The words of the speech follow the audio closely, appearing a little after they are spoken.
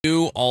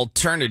New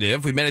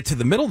alternative. We made it to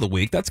the middle of the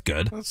week. That's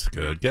good. That's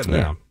good. Getting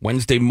there.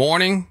 Wednesday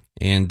morning,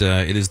 and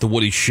it is the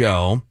Woody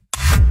Show.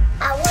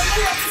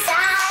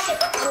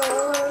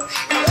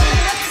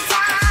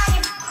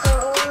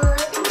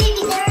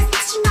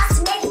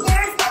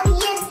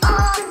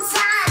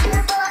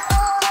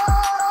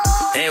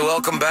 Hey,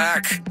 welcome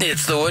back.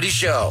 It's the Woody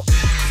Show.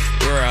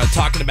 We're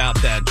talking about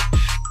that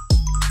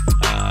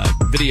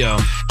video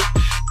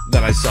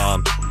that I saw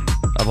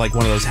of like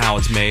one of those how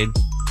it's made.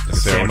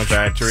 Sandwich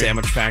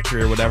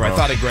factory or whatever. I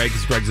thought of Greg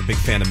because Greg's a big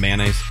fan of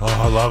mayonnaise. Oh,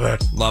 I love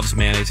it. Loves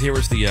mayonnaise. Here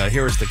is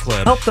the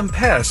clip. Help them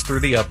pass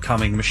through the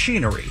upcoming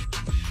machinery.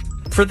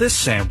 For this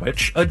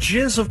sandwich, a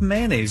jizz of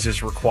mayonnaise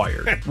is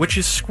required, which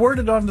is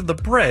squirted onto the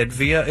bread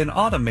via an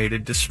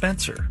automated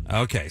dispenser.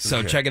 Okay,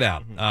 so check it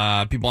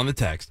out. People on the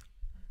text.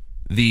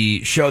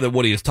 The show that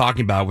Woody is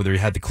talking about, whether he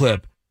had the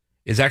clip,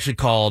 is actually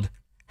called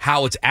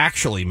How It's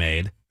Actually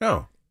Made.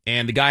 Oh.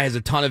 And the guy has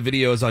a ton of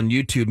videos on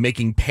YouTube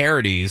making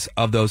parodies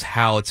of those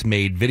How It's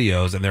Made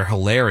videos, and they're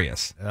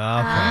hilarious.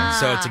 Okay.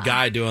 So it's a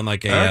guy doing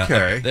like a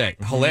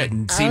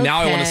See, now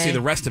I want to see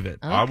the rest of it.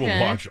 Okay. I will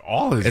watch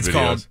all his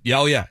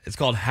videos. It's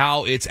called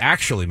How It's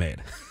Actually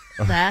Made.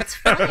 That's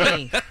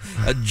funny.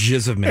 A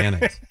jizz of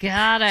mayonnaise.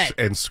 Got it.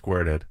 And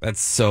squirted.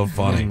 That's so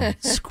funny.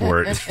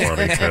 Squirt is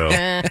funny,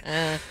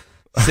 too.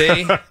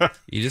 See,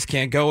 you just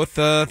can't go with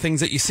things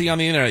that you see on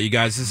the internet, you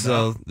guys. This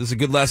is a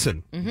good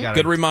lesson. Mm-hmm.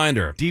 Good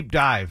reminder. Deep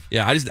dive.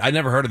 Yeah, I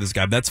never heard of this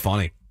guy, but that's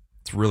funny.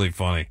 It's really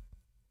funny.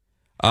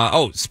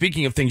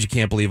 Speaking of things you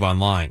can't believe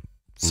online,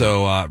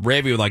 so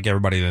Ravi would like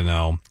everybody to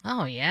know.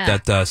 Oh yeah.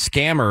 That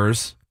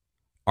scammers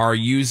are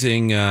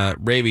using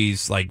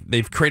Ravi's, like,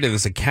 they've created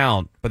this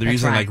account, but they're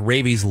using like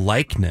Ravi's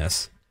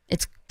likeness.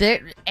 It's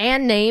there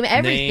and name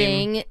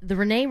everything. The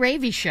Renee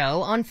Ravy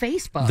Show on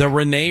Facebook. The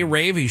Renee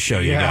Ravy Show,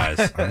 you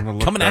guys.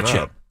 Coming at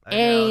you.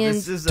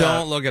 And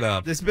don't look it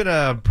up. This has been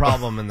a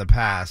problem in the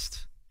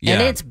past. Yeah.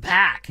 And it's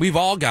back. We've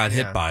all got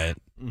hit by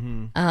it.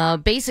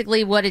 Mm-hmm.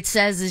 Basically, what it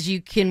says is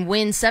you can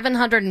win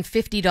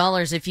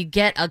 $750 if you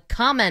get a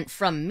comment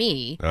from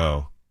me.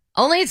 Oh.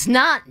 Only it's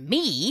not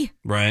me.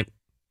 Right.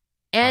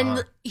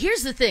 And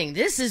here's the thing.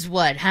 This is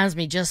what has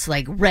me just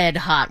like red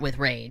hot with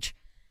rage.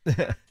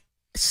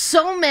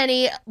 So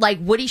many like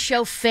Woody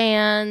Show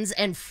fans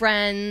and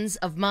friends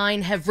of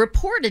mine have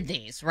reported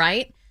these,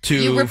 right?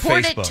 You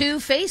report it to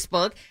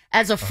Facebook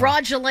as a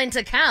fraudulent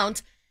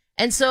account.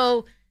 And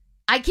so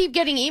I keep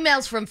getting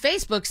emails from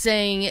Facebook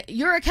saying,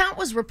 your account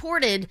was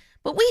reported,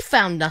 but we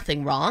found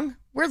nothing wrong.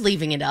 We're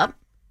leaving it up.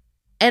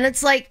 And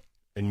it's like,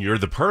 and you're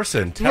the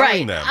person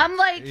telling them. I'm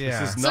like,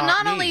 this is so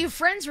not me. only are your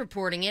friends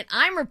reporting it,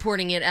 I'm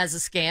reporting it as a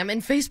scam,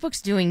 and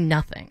Facebook's doing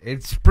nothing.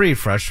 It's pretty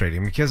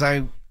frustrating because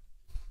I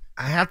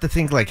have to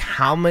think, like,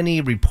 how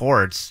many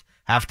reports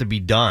have to be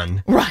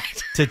done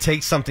to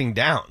take something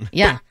down?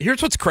 Yeah. But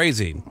here's what's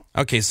crazy.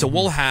 Okay, so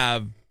we'll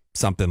have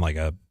something like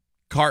a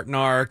carton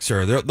arcs,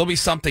 or there'll be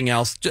something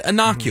else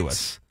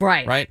innocuous.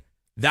 Right.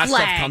 That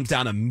stuff comes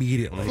down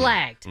immediately.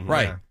 Flagged.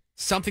 Right. Yeah.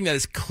 Something that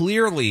is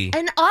clearly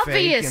An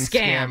obvious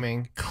Fake scam.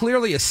 and scamming.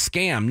 clearly a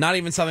scam, not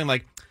even something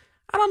like,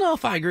 I don't know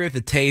if I agree with the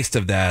taste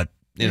of that,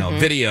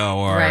 video,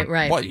 or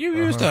Right. what you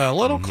used a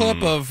little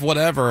clip of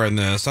whatever in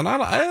this, and that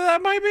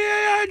might be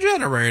AI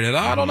generated.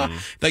 I don't know,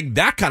 like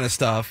that kind of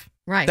stuff.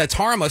 Right. That's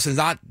harmless and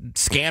not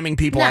scamming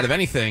people out of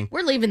anything.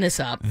 We're leaving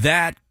this up.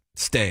 That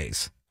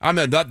stays. I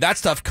mean, that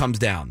stuff comes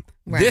down.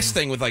 Right. This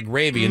thing with like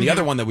Ravy and the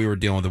other one that we were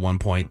dealing with at one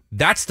point,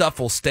 that stuff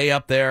will stay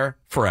up there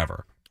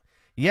forever.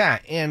 Yeah,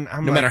 and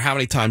No matter how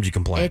many times you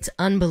complain. It's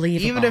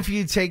unbelievable. even if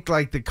you take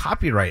like the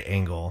copyright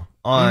angle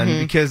on,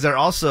 because they're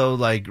also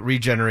like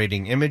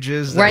regenerating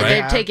images. Right, that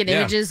they're have- taking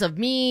images of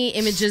me,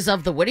 images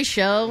of the Woody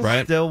Show,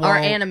 Right. Still our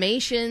won't,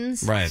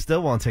 animations. Right.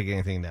 Still won't take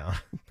anything down.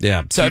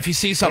 Yeah. So if you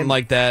see something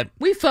like that,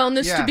 We found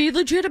this to Yeah. be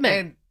legitimate.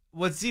 And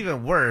what's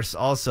even worse,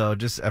 also,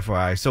 just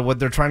FYI, so what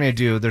they're trying to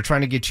do, they're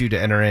trying to get you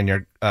to enter in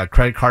your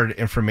credit card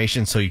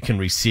information so you can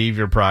receive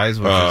your prize,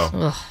 which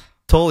is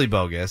totally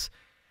bogus.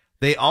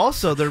 They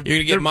also, you're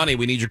gonna get money.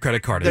 We need your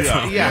credit card.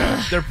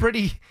 they're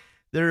pretty,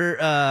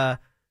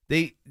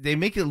 they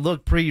make it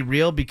look pretty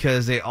real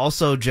because they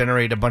also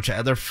generate a bunch of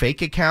other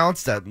fake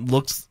accounts that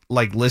looks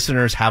like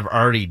listeners have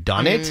already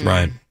done it.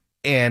 Right.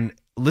 And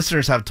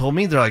listeners have told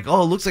me, they're like,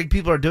 oh, it looks like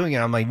people are doing it.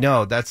 I'm like,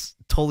 no, that's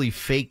totally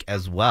fake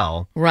as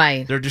well.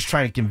 Right. They're just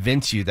trying to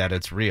convince you that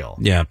it's real.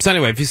 Yeah. So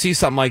anyway, if you see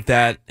something like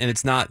that and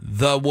it's not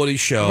the Woody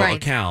Show Right.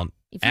 account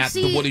If you at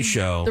see the Woody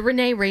Show, the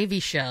Renee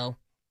Ravy Show,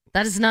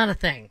 that is not a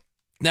thing.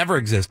 never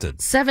existed.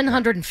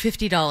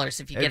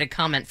 $750 if you get a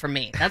comment from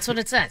me. That's what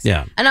it says.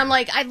 Yeah. And I'm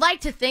like, I'd like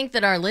to think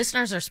that our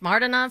listeners are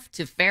smart enough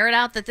to ferret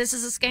out that this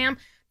is a scam,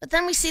 but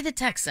then we see the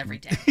texts every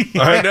day.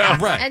 I know.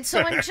 Right. And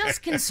so I'm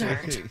just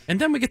concerned. And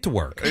then we get to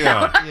work.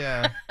 Yeah.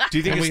 Yeah. Do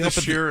you think And it's we the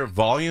opened sheer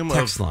volume of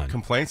text line.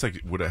 complaints? Like,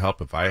 would it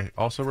help if I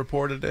also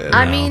reported it?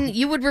 I mean,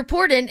 you would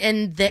report it,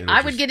 and It'll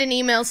I would just- get an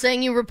email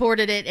saying you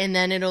reported it, and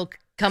then it'll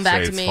come Say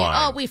back to it's me. fine.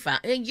 Oh, we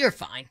found you're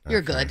fine.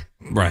 You're good.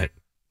 Right.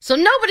 So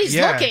nobody's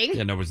Yeah. looking.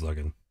 Yeah, nobody's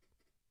looking.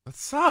 That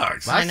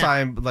sucks. Last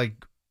time, like,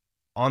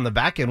 on the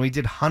back end, we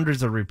did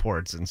hundreds of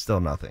reports and still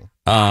nothing.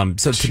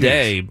 So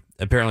today,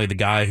 apparently the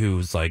guy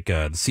who's like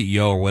the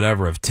CEO or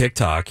whatever of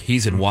TikTok,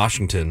 he's in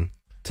Washington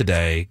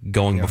today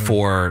going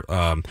before,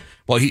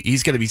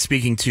 he's going to be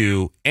speaking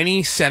to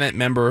any Senate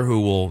member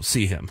who will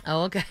see him.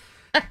 Oh, okay.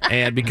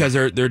 And because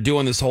they're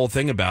doing this whole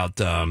thing about,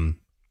 banning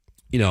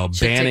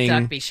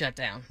TikTok be shut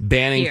down.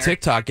 Banning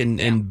TikTok. And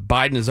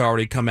Biden has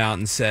already come out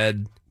and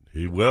said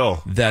he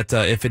will. That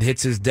if it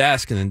hits his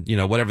desk and,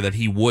 whatever, that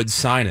he would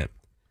sign it.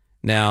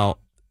 Now,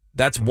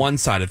 that's one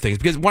side of things.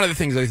 Because one of the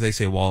things they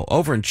say, well,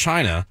 over in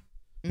China,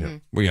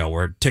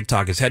 where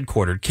TikTok is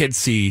headquartered, kids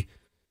see,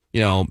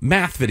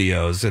 math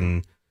videos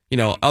and,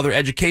 other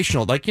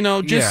educational, like,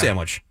 juice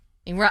sandwich.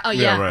 Oh,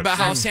 yeah. Right. About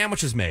how a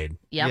sandwich is made.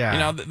 Yep.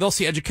 Yeah. They'll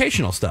see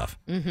educational stuff.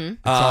 Mm-hmm.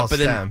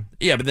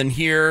 But then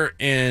here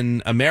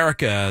in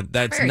America,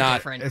 that's Very not.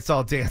 different. It's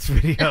all dance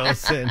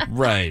videos. And,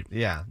 right.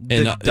 Yeah.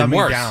 And dumbing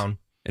worse. down.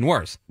 And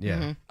worse.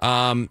 Yeah.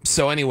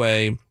 So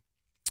anyway,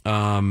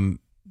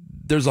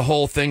 there's a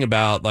whole thing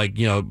about, like,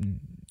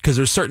 because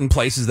there's certain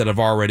places that have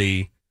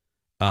already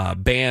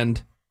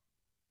banned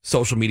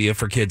social media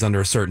for kids under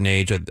a certain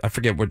age. I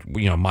forget what,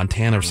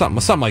 Montana or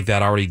something like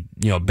that already,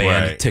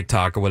 banned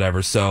TikTok or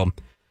whatever. So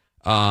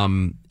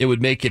it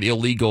would make it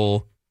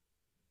illegal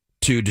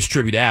to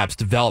distribute apps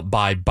developed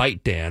by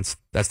ByteDance.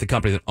 That's the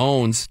company that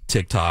owns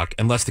TikTok,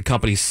 unless the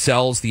company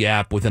sells the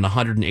app within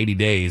 180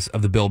 days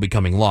of the bill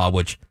becoming law,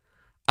 which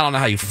I don't know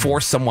how you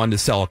force someone to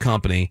sell a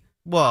company.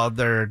 Well,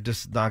 they're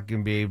just not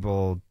going to be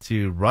able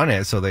to run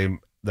it, so they're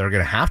going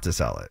to have to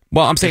sell it.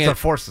 Well, I'm saying it's a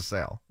force to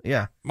sale.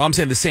 Yeah. Well, I'm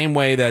saying the same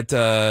way that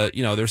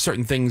there's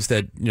certain things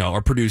that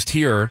are produced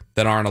here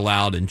that aren't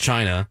allowed in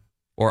China,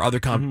 or other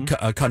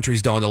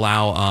countries don't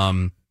allow.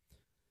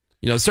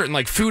 Certain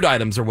like food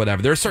items or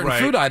whatever. There are certain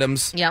food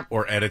items,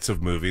 or edits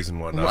of movies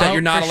and whatnot that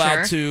you're not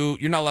allowed to.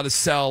 You're not allowed to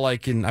sell.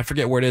 Like I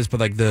forget where it is,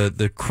 but like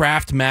the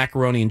Kraft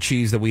macaroni and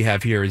cheese that we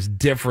have here is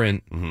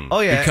different.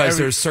 Oh yeah, because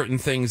there's certain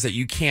things that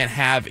you can't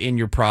have in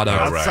your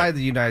product outside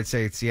the United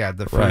States. Yeah,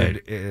 the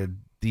food,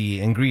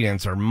 the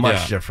ingredients are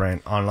much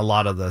different on a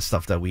lot of the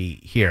stuff that we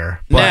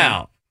hear. But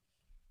now,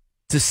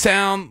 to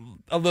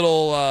sound a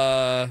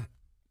little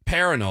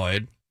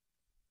paranoid.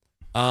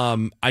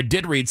 I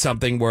did read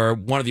something where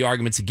one of the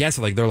arguments against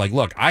it, like they're like,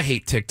 look, I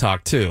hate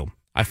TikTok too.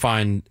 I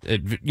find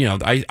it,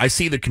 I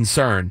see the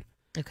concern.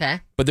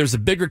 Okay. But there's a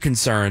bigger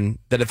concern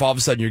that if all of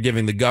a sudden you're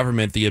giving the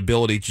government the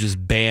ability to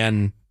just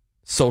ban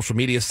social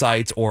media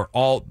sites or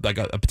all like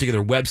a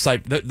particular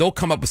website, they'll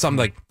come up with something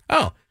like,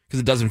 oh, because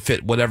it doesn't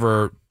fit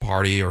whatever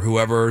party or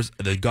whoever's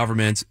the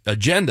government's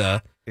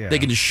agenda, they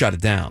can just shut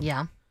it down.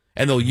 Yeah.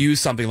 And they'll use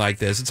something like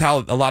this. It's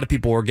how a lot of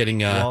people were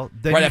getting, right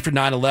after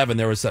 9/11,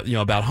 there was,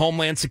 about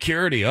Homeland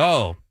Security.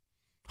 Oh,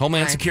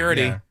 Homeland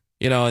Security,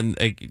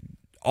 and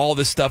all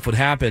this stuff would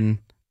happen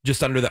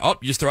just under the,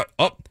 you just throw,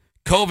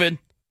 COVID.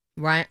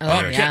 Right.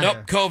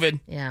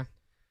 COVID. Yeah.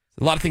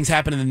 A lot of things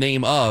happen in the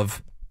name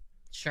of.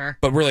 Sure.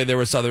 But really, there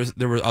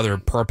were other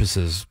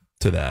purposes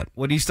to that.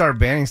 When you start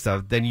banning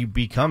stuff, then you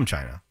become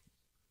China.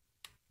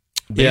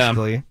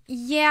 Basically.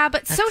 Yeah,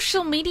 but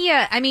social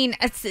media, I mean,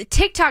 it's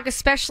TikTok,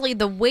 especially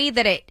the way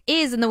that it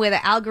is and the way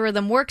the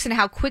algorithm works and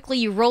how quickly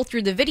you roll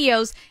through the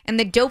videos and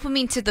the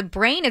dopamine to the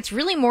brain, it's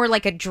really more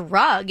like a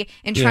drug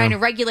and trying to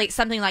regulate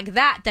something like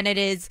that than it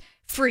is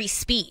free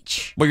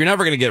speech. Well, you're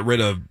never going to get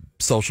rid of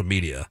social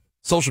media.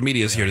 Social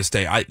media is here to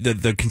stay.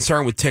 The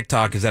concern with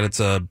TikTok is that it's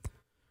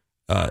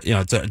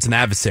it's an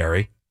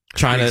adversary.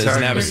 China is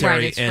an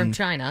adversary, it's and from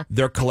China.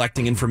 They're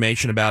collecting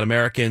information about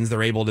Americans.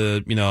 They're able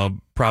to,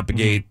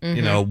 propagate,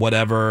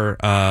 whatever,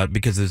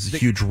 because there's a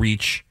huge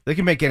reach. They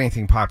can make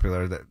anything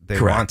popular that they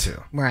want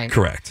to. Right.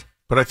 Correct.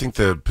 But I think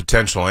the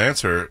potential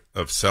answer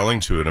of selling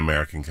to an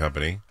American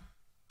company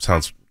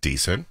sounds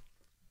decent.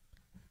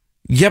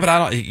 Yeah, but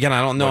I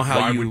don't know how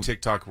why would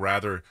TikTok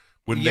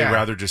wouldn't they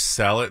rather just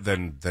sell it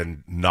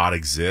than not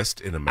exist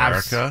in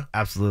America?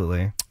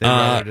 Absolutely. They'd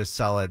rather just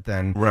sell it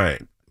than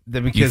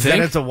because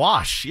then it's a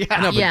wash. Yeah.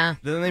 I know, yeah.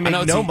 Then they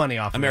make no money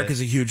off America's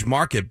of it. a huge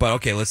market, but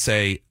okay, let's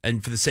say,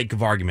 and for the sake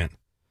of argument,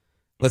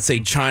 let's say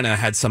China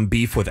had some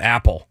beef with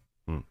Apple,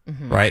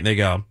 right? And they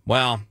go,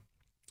 well,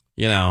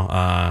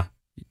 we're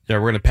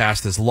going to pass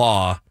this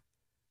law,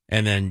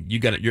 and then you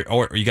got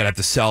to have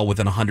to sell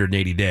within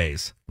 180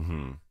 days.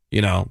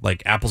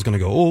 Like Apple's going to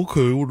go, oh,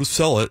 okay, we'll just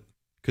sell it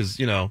because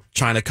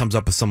China comes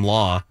up with some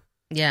law,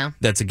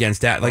 that's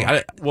against that.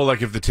 Like,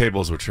 like if the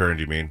tables were turned,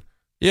 you mean?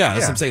 Yeah,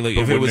 that's what I'm saying. Like,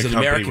 if it was an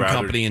American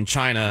company in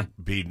China,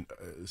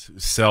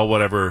 sell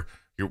whatever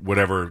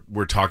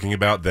we're talking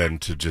about, then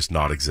to just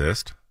not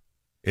exist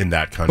in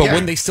that country. But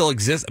when they still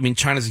exist, I mean,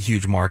 China's a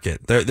huge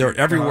market. They're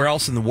everywhere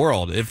else in the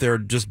world. If they're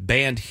just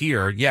banned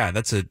here,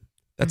 that's a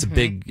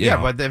big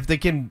but if they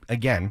can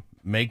again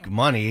make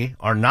money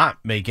or not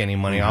make any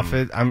money off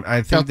it,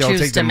 I think they'll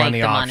take the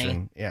money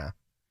option. Yeah.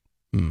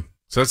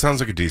 So that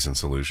sounds like a decent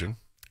solution.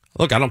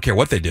 Look, I don't care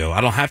what they do.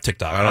 I don't have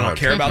TikTok. I don't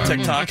care about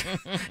TikTok.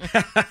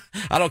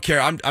 I don't care.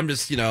 I'm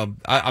just,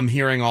 I'm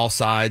hearing all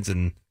sides,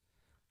 and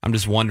I'm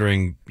just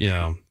wondering,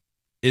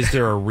 is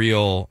there a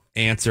real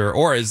answer,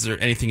 or is there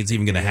anything that's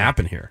even going to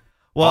happen here?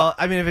 Well,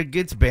 I mean, if it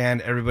gets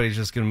banned, everybody's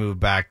just going to move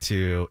back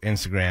to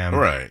Instagram.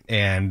 Right.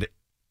 And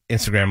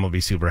Instagram will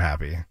be super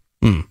happy.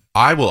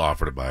 I will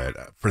offer to buy it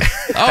for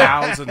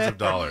thousands of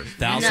dollars.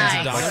 Thousands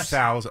Nice. of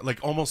dollars. Like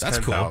almost That's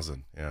cool.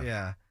 10,000. Yeah.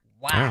 Yeah.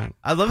 Wow. All right.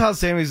 I love how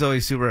Sammy's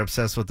always super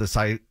obsessed with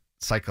the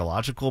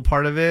psychological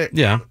part of it.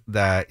 Yeah.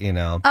 That, you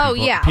know, Oh,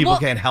 people, yeah. people Well-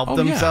 can't help Oh,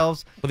 yeah.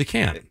 themselves. Well, they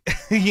can't.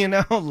 You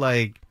know,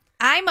 like,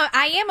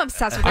 I am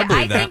obsessed with I it.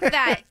 believe I think that.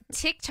 that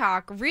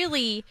TikTok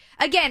really,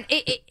 again,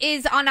 it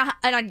is on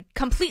a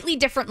completely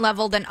different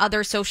level than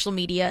other social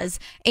medias,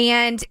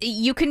 and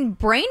you can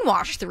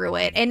brainwash through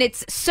it, and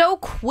it's so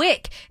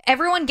quick.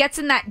 Everyone gets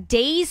in that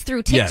daze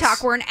through TikTok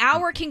Yes. where an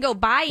hour can go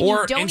by and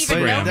Or you don't even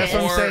Instagram. notice. that's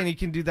what I'm Or- saying. You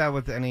can do that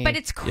with any. But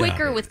it's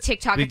quicker Yeah. with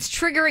TikTok. It's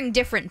triggering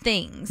different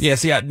things. Yeah,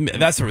 see,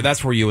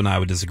 that's where you and I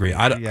would disagree.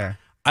 I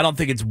don't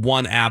think it's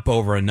one app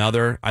over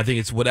another. I think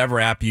it's whatever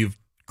app you've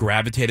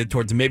gravitated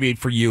towards. Maybe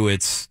for you,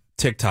 it's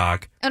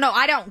TikTok. Oh, no,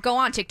 I don't go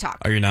on TikTok.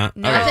 Are you not?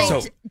 No. All right, I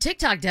think so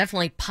TikTok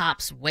definitely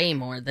pops way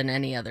more than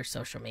any other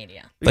social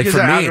media. like because for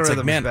the me, it's like,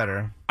 algorithm's man,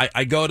 better.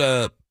 I go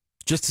to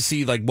just to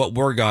see like what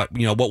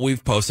what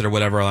we've posted or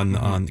whatever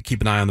on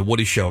keep an eye on the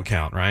Woody Show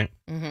account, right?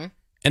 Mm-hmm.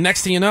 And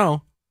next thing you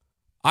know,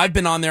 I've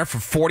been on there for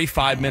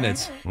 45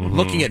 minutes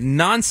looking at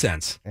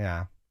nonsense,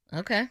 Yeah.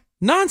 Okay.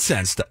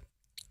 nonsense stuff,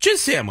 jizz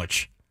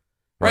sandwich,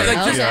 right? Right.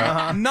 Like just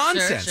Okay.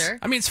 nonsense. Sure.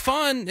 I mean, it's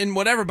fun and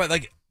whatever, but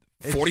like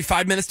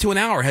 45 minutes to an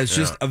hour has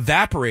just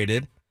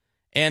evaporated.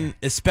 And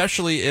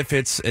especially if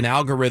it's an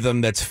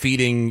algorithm that's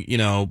feeding,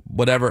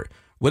 whatever,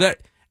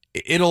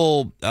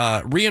 it'll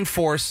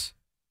reinforce.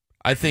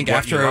 I think What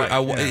after, you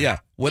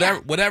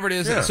like, whatever it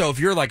is. Yeah. So if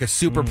you're like a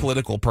super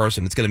political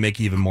person, it's going to make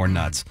you even more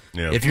nuts.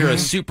 Yeah. If you're a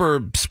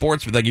super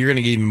sports, like you're going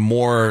to get even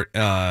more,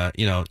 you're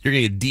going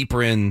to get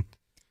deeper in.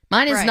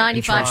 Mine is Right.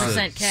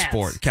 95% cats.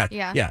 Sport. Cat.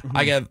 Yeah. Yeah.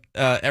 I get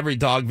every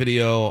dog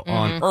video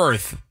on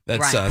Earth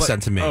that's Right.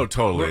 sent to me. Oh,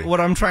 totally.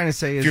 What I'm trying to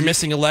say If is you're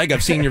missing a leg,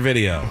 I've seen your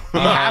video. you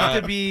have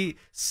to be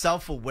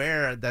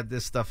self-aware that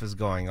this stuff is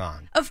going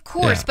on. Of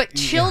course, Yeah. but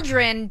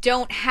children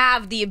don't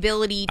have the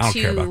ability I don't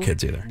to care about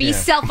kids either. be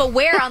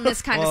self-aware on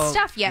this kind Well, of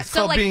stuff yet. it's So,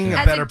 called like, being a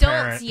as better adults,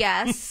 parent.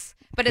 yes.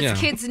 But as Yeah.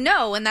 kids,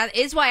 no. And that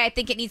is why I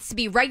think it needs to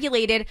be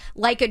regulated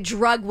like a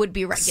drug would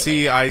be regulated.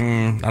 See, I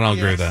don't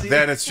agree with that.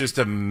 then it's just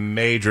a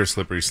major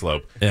slippery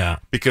slope. Yeah.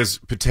 Because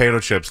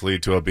potato chips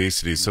lead to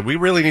obesity. So we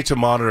really need to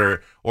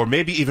monitor or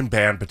maybe even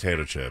ban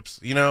potato chips.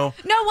 No,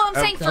 well, I'm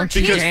saying for don't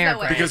you kids, dare,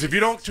 though. Because if you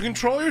don't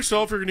control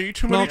yourself, you're going to eat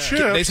too many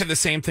chips. They said the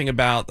same thing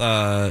about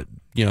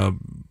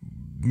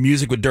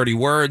music with dirty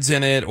words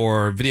in it,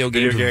 or video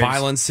games with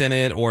violence in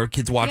it, or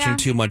kids watching Yeah.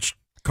 too much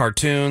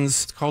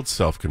cartoons. It's called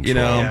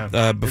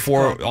self-control.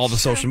 Before called- all the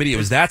social media, it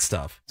was that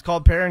stuff. It's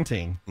called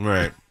parenting.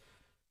 Right.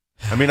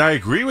 I mean, I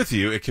agree with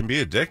you. It can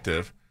be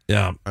addictive.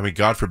 Yeah. I mean,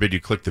 God forbid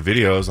you click the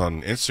videos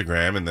on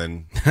Instagram and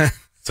then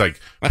it's like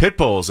pit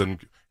bulls and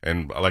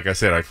like I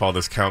said, I follow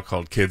this account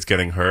called Kids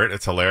Getting Hurt.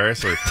 It's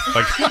hilarious.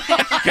 Like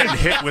getting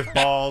hit with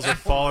balls or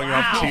falling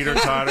off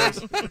teeter-totters.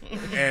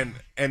 And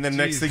then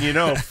next thing you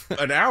know,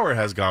 an hour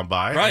has gone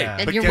by. Right. Yeah.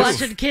 And But you're guess-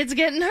 watching kids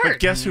getting But hurt.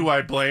 guess who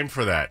I blame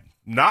for that?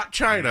 Not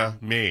China,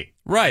 me.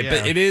 Right.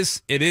 Yeah. But it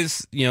is,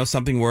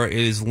 something where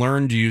it has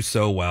learned you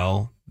so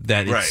well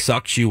that it Right.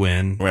 sucks you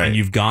in, Right. and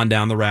you've gone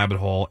down the rabbit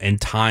hole, and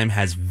time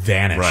has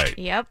vanished. Right.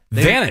 Yep.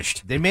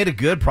 Vanished. They made a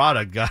good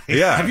product, guys.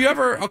 Yeah. Have you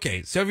ever Like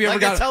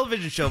got a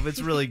television show, if it's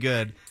really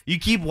good, you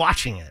keep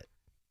watching it.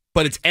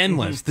 but it's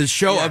endless. The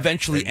show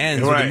eventually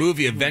ends, or Right. the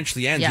movie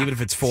eventually ends, Yeah. even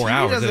if it's 4 TV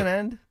hours. doesn't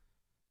end.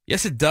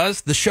 Yes, it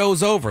does. The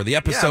show's over. The Yeah,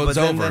 episode's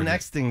but then over. the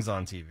next thing's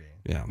on TV.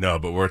 yeah. No,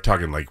 but we're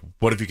talking like,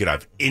 what if you could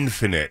have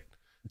infinite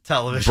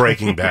Television.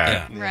 Breaking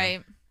Bad? Yeah.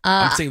 Right.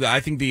 I'm saying that I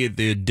think the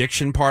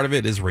addiction part of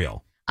it is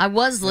real. I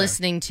was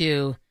listening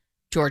to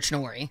George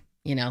Norrie,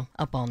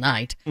 up all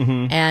night,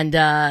 Mhm.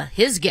 and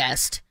his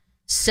guest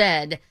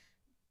said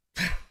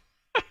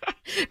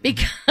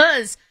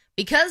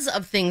because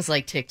of things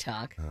like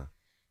TikTok,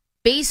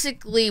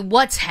 basically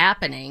what's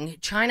happening,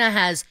 China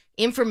has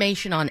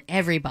information on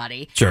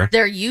everybody. Sure.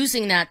 They're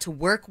using that to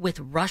work with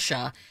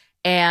Russia,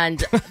 and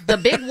the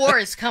big war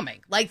is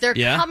coming. Like, they're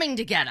Yeah. coming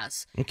to get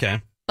us.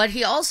 Okay. But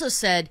he also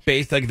said,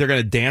 Based like they're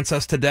gonna dance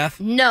us to death.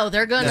 no,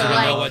 they're going to I don't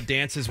know like what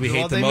dances we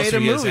Well, hate the they most. made a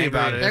we get movie angry.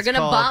 about it. they're It's going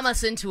to called- bomb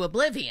us into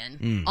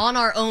oblivion on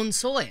our own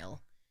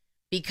soil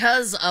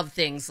because of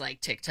things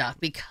like TikTok,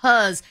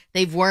 because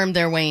they've wormed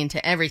their way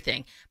into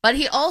everything. But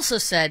he also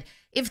said,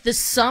 if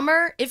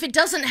it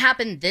doesn't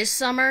happen this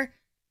summer,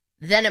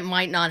 then it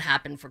might not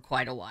happen for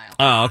quite a while.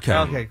 Oh, okay.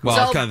 Okay, cool. Well,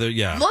 So it's kind of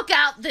yeah. look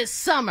out this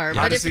summer,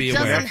 Yeah, but just if be it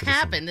aware doesn't for this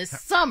happen this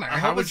summer, I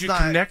How hope would it's you not-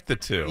 connect the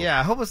two? Yeah,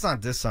 I hope it's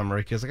not this summer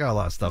because I got a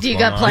lot of stuff Do you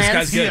going got on. plans? This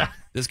guy's good. Yeah.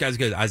 This guy's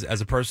good. As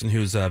a person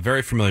who's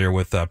very familiar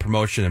with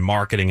promotion and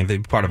marketing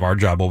and part of our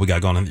job, what we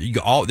got going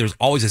on, there's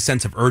always a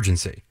sense of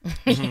urgency.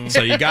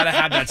 So you got to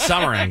have that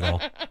summer angle.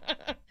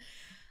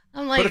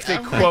 I'm like, But if they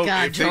oh my quote,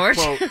 God, if George.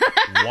 they quote,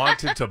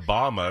 wanted to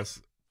bomb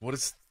us, what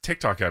does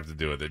TikTok have to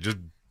do with it? Just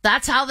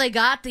That's how they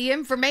got the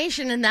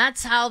information, and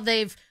that's how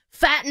they've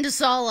fattened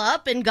us all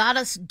up and got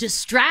us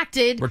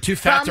distracted. We're too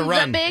fat from to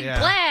run. the big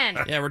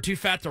plan. Yeah, we're too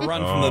fat to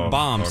run from the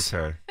bombs.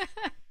 Okay.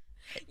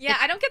 Yeah,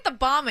 I don't get the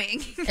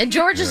bombing. And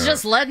George is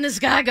just letting this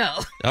guy go.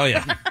 Oh,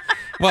 yeah.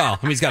 Well,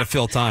 I mean, he's got to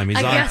fill time. He's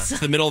I on guess.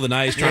 it's the middle of the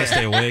night. He's trying to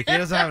stay awake. He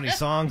doesn't have any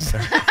songs.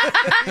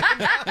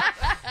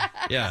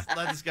 Yeah.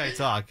 Let this guy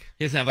talk.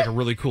 He doesn't have like a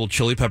really cool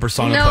Chili Pepper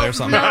song to play or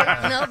something.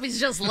 Nope, he's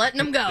just letting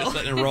him go. Just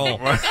letting it roll.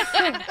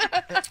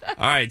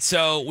 All right,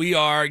 so we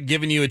are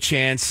giving you a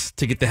chance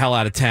to get the hell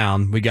out of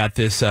town. We got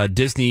this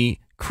Disney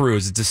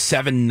cruise. It's a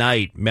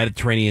 7-night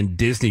Mediterranean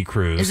Disney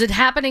cruise. Is it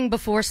happening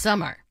before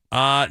summer?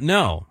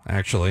 No,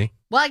 actually.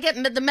 Well, I get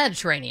the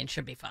Mediterranean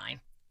should be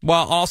fine.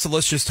 Well, also,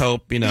 let's just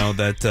hope,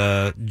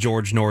 that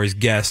George Norrie's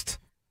guest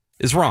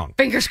is wrong.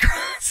 Fingers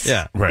crossed.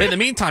 Yeah. Right. In the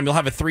meantime, you'll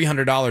have a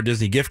 $300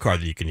 Disney gift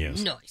card that you can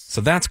use. Nice. So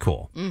that's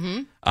cool.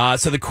 Mm-hmm.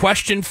 So the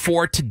question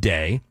for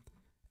today,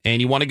 and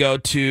you want to go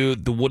to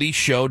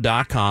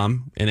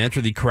thewoodyshow.com and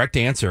enter the correct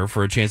answer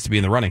for a chance to be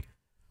in the running.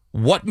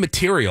 What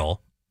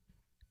material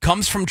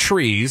comes from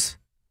trees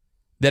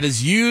that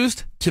is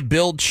used to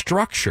build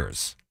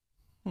structures?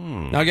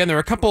 Now, again, there are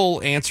a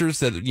couple answers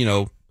that,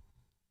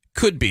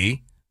 could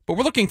be, but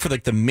we're looking for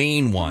like the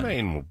main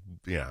one.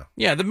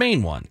 Yeah, the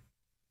main one.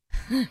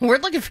 We're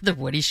looking for the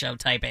Woody Show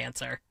type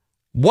answer.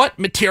 What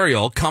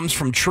material comes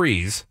from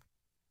trees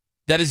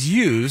that is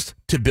used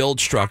to build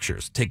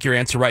structures? Take your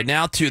answer right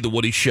now to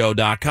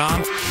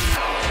thewoodyshow.com.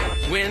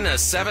 Win a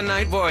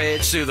 7-night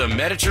voyage through the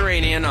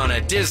Mediterranean on a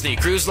Disney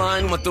cruise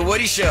line with The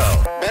Woody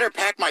Show. Better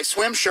pack my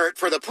swim shirt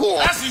for the pool.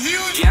 That's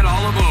huge. Get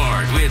all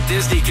aboard with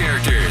Disney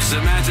characters,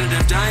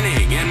 imaginative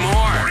dining, and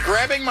more.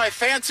 Grabbing my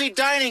fancy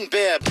dining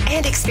bib.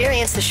 And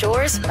experience the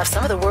shores of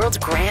some of the world's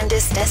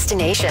grandest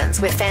destinations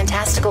with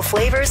fantastical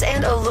flavors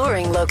and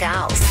alluring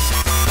locales.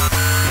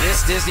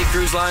 This Disney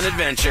Cruise Line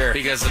adventure,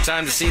 because the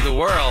time to see the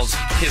world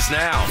is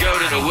now. Go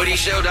to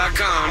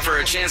thewoodyshow.com for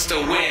a chance to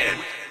win.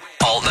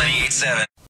 All 98.7.